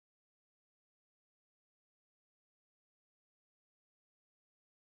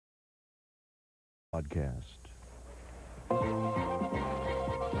Podcast.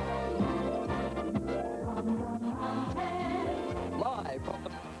 Live from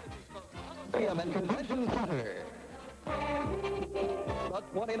the Museum and Convention Center. The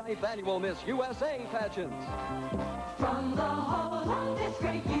 29th Annual Miss USA Pageants. From the whole of this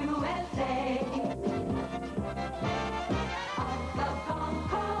great USA. Of the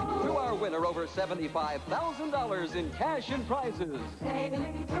Concord, To our winner, over $75,000 in cash and prizes.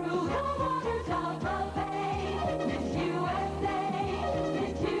 sailing through the waters of the bay. Miss USA,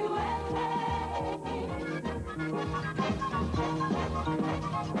 Miss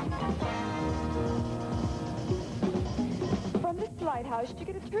From this lighthouse, you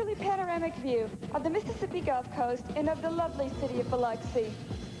get a truly panoramic view of the Mississippi Gulf Coast and of the lovely city of Biloxi.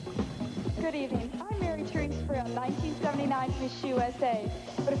 Good evening. I'm Mary Therese Frill, 1979's Miss USA.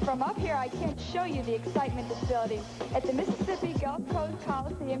 But from up here, I can't show you the excitement that's building at the Mississippi Gulf Coast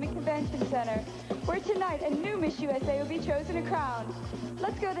Coliseum and Convention Center, where tonight a new Miss USA will be chosen and crowned.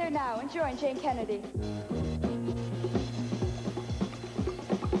 Let's go there now and join Jane Kennedy.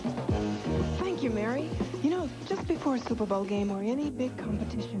 Thank you, Mary. You know, just before a Super Bowl game or any big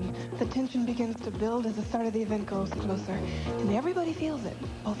competition, the tension begins to build as the start of the event grows closer. And everybody feels it,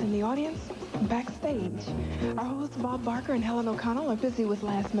 both in the audience and backstage. Our hosts, Bob Barker and Helen O'Connell, are busy with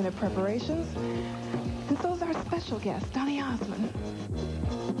last-minute preparations. And so's our special guest, Donny Osmond.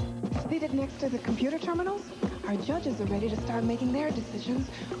 Seated next to the computer terminals, our judges are ready to start making their decisions,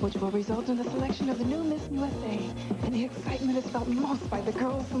 which will result in the selection of the new Miss USA. And the excitement is felt most by the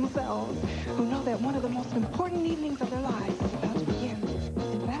girls themselves, who know that one of the most important evenings of their lives is about to begin.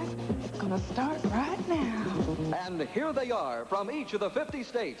 In fact, it's going to start right now. And here they are, from each of the 50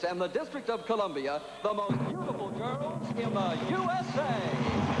 states and the District of Columbia, the most beautiful girls in the USA.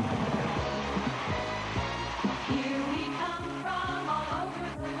 Here we come from all over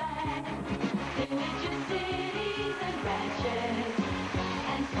the land. Villages, cities, and ranches,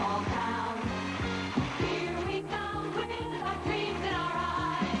 and small towns. Here we come with our dreams in our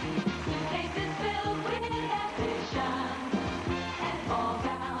eyes. Suitcases filled with ambition and fall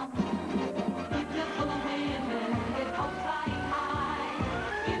down. Beautiful women with hopes flying high.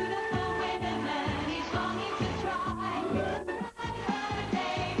 Beautiful women, each longing to try. Write her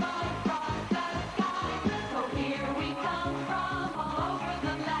name across the sky. So here we come from all over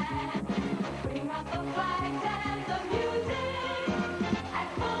the land. Bring out the flags and the music at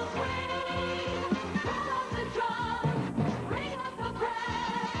full swing. Roll out the drums, ring out the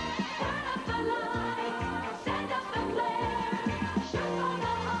brass, turn up the lights, send up the flares, shoot on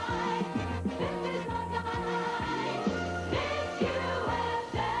the high. This is the night, Miss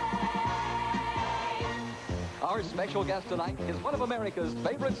USA. Our special guest tonight is one of America's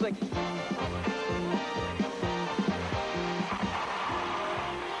favorite singers.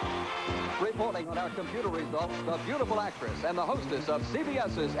 Reporting on our computer results, the beautiful actress and the hostess of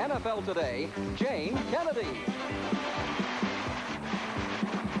CBS's NFL Today, Jane Kennedy.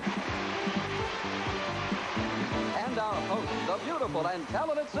 And our host, the beautiful and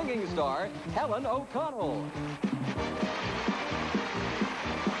talented singing star, Helen O'Connell.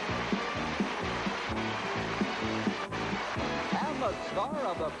 And the star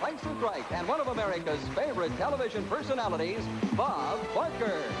of The Price is Right and one of America's favorite television personalities, Bob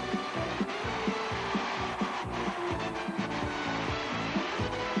Barker.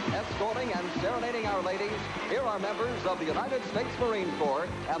 Escorting and serenading our ladies, here are members of the United States Marine Corps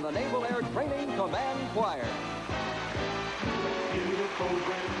and the Naval Air Training Command Choir. Beautiful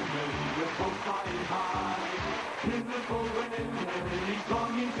women with hopes flying high. Beautiful women, each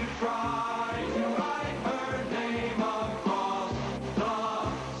longing to try to write her name across the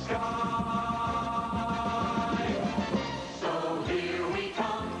sky. So here we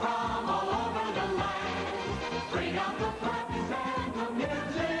come from all over the land. Bring out the flags and the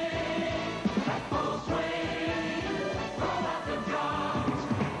music at full swing. Roll out the drums,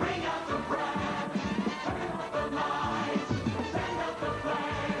 bring out the brass, turn up the lights, send up the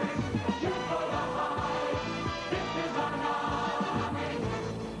flares, shoot for the heights. This is our night,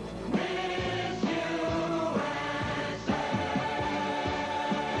 Miss USA.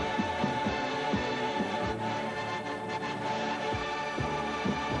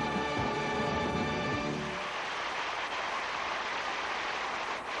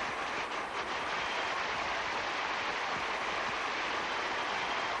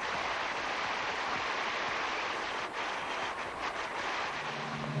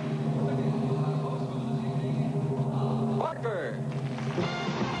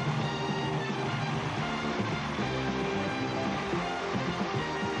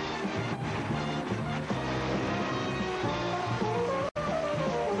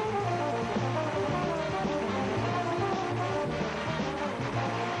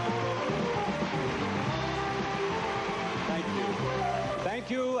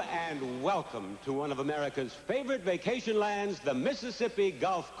 you and welcome to one of America's favorite vacation lands, the Mississippi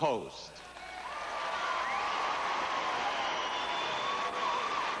Gulf Coast.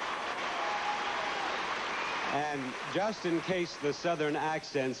 And just in case the southern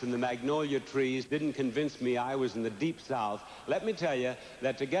accents and the magnolia trees didn't convince me I was in the deep south, let me tell you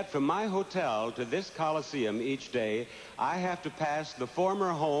that to get from my hotel to this Coliseum each day, I have to pass the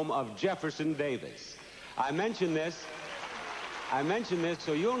former home of Jefferson Davis. I mention this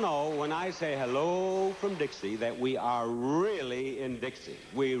so you'll know when I say hello from Dixie that we are really in Dixie.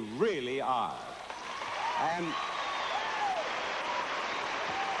 We really are.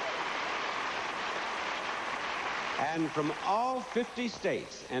 And from all 50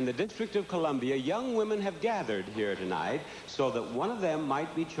 states and the District of Columbia, young women have gathered here tonight so that one of them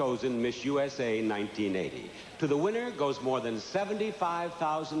might be chosen Miss USA 1980. To the winner goes more than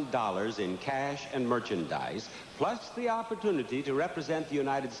 $75,000 in cash and merchandise, plus the opportunity to represent the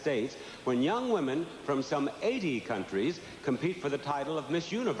United States when young women from some 80 countries compete for the title of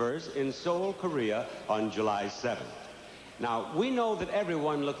Miss Universe in Seoul, Korea on July 7th. Now, we know that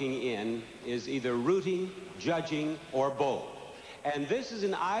everyone looking in is either rooting, judging, or both. And this is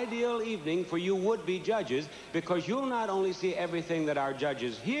an ideal evening for you would-be judges because you'll not only see everything that our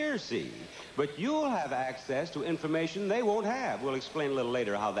judges here see, but you'll have access to information they won't have. We'll explain a little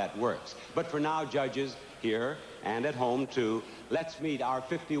later how that works. But for now, judges here and at home, too, let's meet our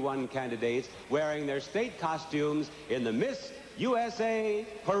 51 candidates wearing their state costumes in the Miss USA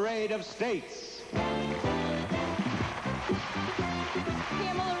Parade of States.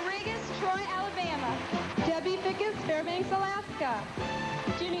 Pamela Regis, Troy, Alabama. Debbie Fickus, Fairbanks, Alaska.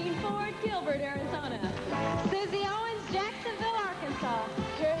 Janine Ford, Gilbert, Arizona. Susie Owens, Jacksonville, Arkansas.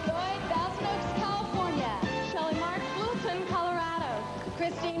 Jerry Lloyd, Thousand Oaks, California. Shelley Marks, Littleton, Colorado.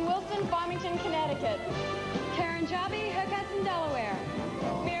 Christine Wilson, Farmington, Connecticut. Karen Jobby, Hookhudson, Delaware.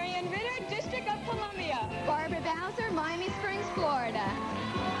 Marion Ritter, District of Columbia. Barbara Bowser, Miami Springs, Florida.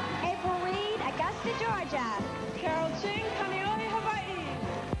 April Reed, Augusta, Georgia. Carol Ching, Kaneohe, Hawaii.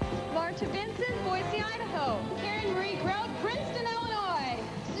 Marta Vincent, Boise, Idaho. Karen Marie Grote, Princeton, Illinois.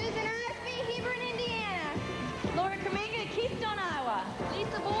 Susan Ashby, Hebron, Indiana. Laura Kaminga, Keystone, Iowa.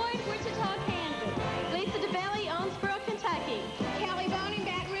 Lisa Boyd, Wichita, Kansas. Lisa DeBelly, Owensboro, Kentucky. Kelly Boning,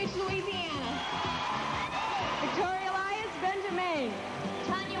 Baton Rouge, Louisiana. Victoria Elias, Benjamin.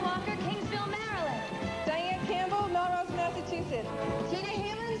 Tanya Walker, Kingsville, Maryland. Diane Campbell, Melrose, Massachusetts. Tina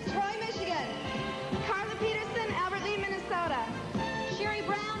Hammonds, Troy, Michigan. Carla Peterson, Albert Lee, Minnesota. Sherry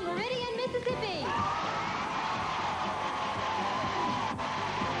Brown, Meridian, Mississippi.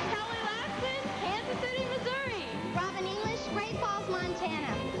 Kelly Laxton, Kansas City, Missouri. Robin English, Great Falls,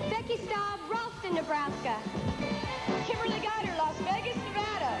 Montana. Becky Staub, Ralston, Nebraska. Kimberly Guider, Las Vegas,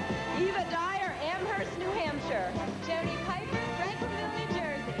 Nevada. Eva Dyer, Amherst, New Hampshire. Jody Piper, Franklinville, New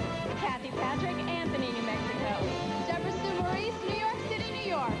Jersey. Kathy Patrick, Anthony, New Mexico. Deborah Sue Maurice, New York City, New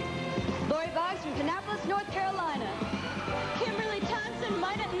York. Lori Boggs from Kannapolis, North Carolina. Kimberly Thompson,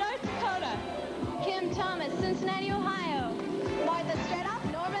 Minot, North Dakota. Kim Thomas, Cincinnati, Ohio. Martha Stratoff,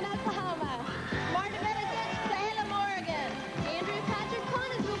 Norman, Oklahoma. Marta Medicich, Salem, Oregon. Andrew Patrick,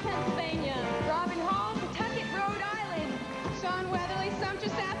 Connersville, Pennsylvania. Robin Hall, Pawtucket, Rhode Island. Sean Weatherly, Sumter,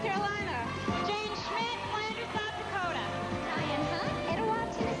 South Carolina. Jane Schmidt, Flanders, South Dakota. Diane Hunt, Etowah,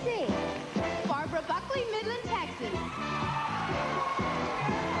 Tennessee. Barbara Buckley, Midland, Texas.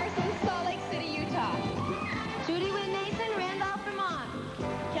 Carson, Salt Lake City, Utah. Judy Wynn Nason, Randolph, Vermont.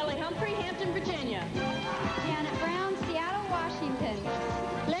 Kelly Humphrey, Hampton, Virginia. Janet Brown, Seattle, Washington.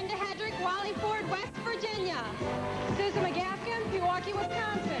 Linda Hedrick, Wally Ford, West Virginia. Susan McGafkin, Pewaukee,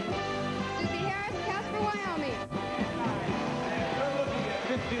 Wisconsin. Susie Harris, Casper, Wyoming. We're looking at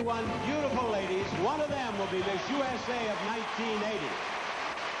 51 beautiful ladies. One of them will be Miss USA of 1980.